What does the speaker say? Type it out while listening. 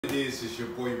it is? It's your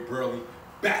boy Burley,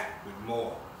 back with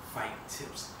more fight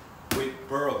tips with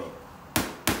Burley.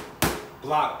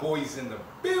 Block boys in the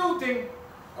building.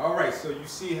 All right, so you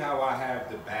see how I have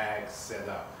the bag set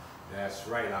up. That's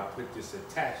right, I put this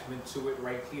attachment to it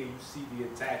right here. You see the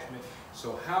attachment.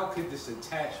 So how could this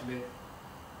attachment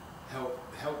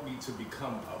help me to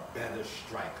become a better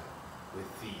striker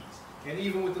with these? And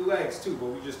even with the legs too, but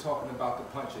we're just talking about the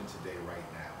punching today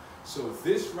right now. So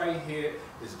this right here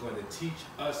is going to teach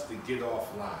us to get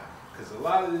offline. Because a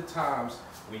lot of the times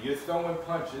when you're throwing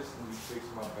punches, let me fix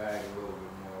my bag a little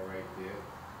bit more right there,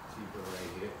 keep it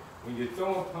right here. When you're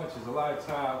throwing punches, a lot of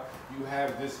times you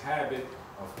have this habit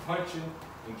of punching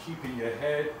and keeping your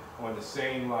head on the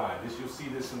same line. You'll see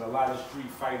this in a lot of street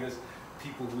fighters,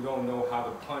 people who don't know how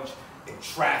to punch in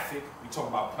traffic. We talk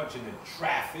about punching in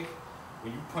traffic.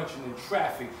 When you're punching in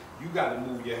traffic, you got to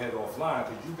move your head offline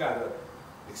because you got to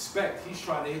expect he's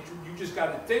trying to hit you. You just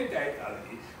got to think that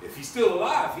if he's still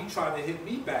alive, he's trying to hit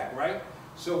me back, right?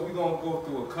 So we're going to go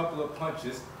through a couple of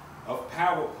punches, of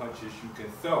power punches you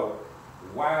can throw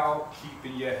while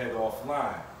keeping your head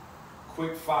offline.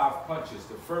 Quick 5 punches.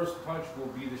 The first punch will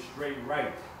be the straight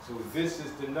right. So this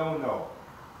is the no-no.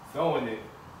 Throwing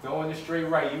the straight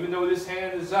right. Even though this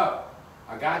hand is up,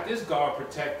 I got this guard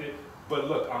protected, but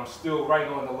look, I'm still right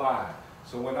on the line.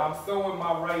 So when I'm throwing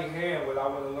my right hand, what I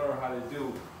want to learn how to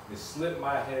do is slip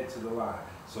my head to the line.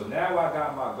 So now I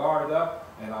got my guard up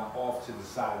and I'm off to the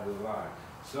side of the line.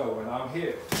 So when I'm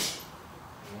here,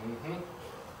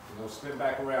 you're going to spin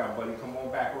back around, buddy. Come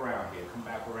on back around here. Come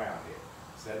back around here.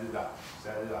 Set it up.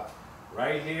 Set it up.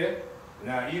 Right here.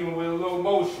 Now even with a little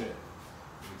motion,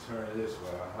 you turn it this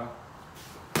way,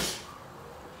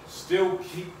 Still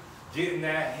keep getting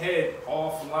that head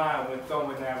offline when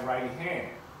throwing that right hand.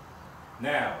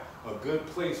 Now, a good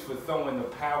place for throwing the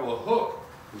power hook,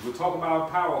 because we're talking about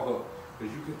a power hook,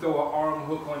 because you can throw an arm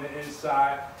hook on the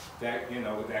inside that,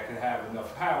 that can have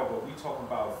enough power, but we talking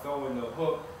about throwing the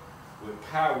hook with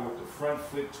power with the front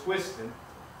foot twisting.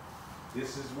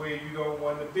 This is where you don't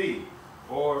want to be.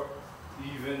 Or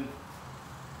even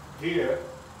here,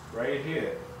 right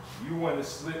here. You want to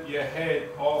slip your head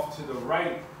off to the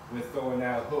right when throwing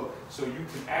that hook, so you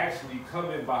can actually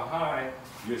come in behind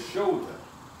your shoulder.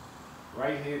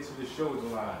 Right here to the shoulder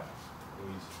line. Let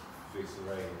me fix it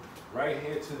right here. Right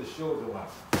here to the shoulder line.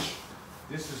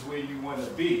 This is where you want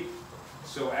to be.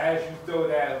 So as you throw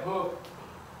that hook,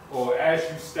 or as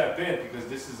you step in, because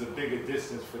this is a bigger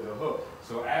distance for the hook.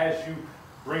 So as you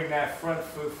bring that front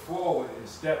foot forward and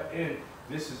step in,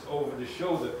 this is over the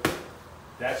shoulder.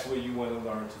 That's where you want to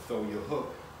learn to throw your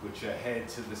hook with your head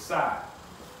to the side.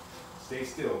 Stay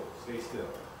still, stay still.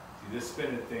 See, this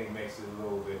spinning thing makes it a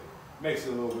little bit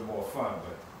more fun,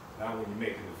 but not when you're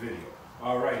making the video.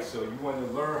 All right, so you want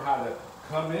to learn how to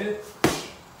come in,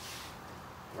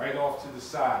 right off to the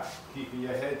side, keeping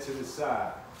your head to the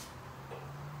side.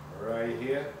 Right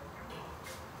here.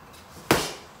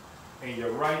 And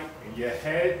your right, and your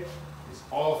head is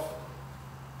off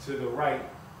to the right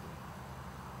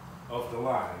of the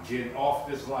line, getting off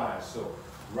this line. So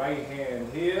right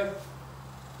hand here,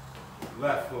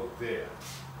 left hook there.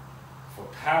 For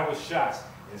power shots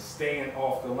and staying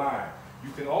off the line.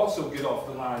 You can also get off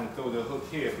the line and throw the hook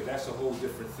here, but that's a whole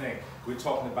different thing. We're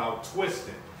talking about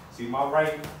twisting. See, my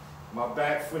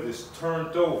back foot is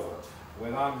turned over.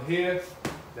 When I'm here,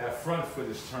 that front foot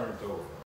is turned over.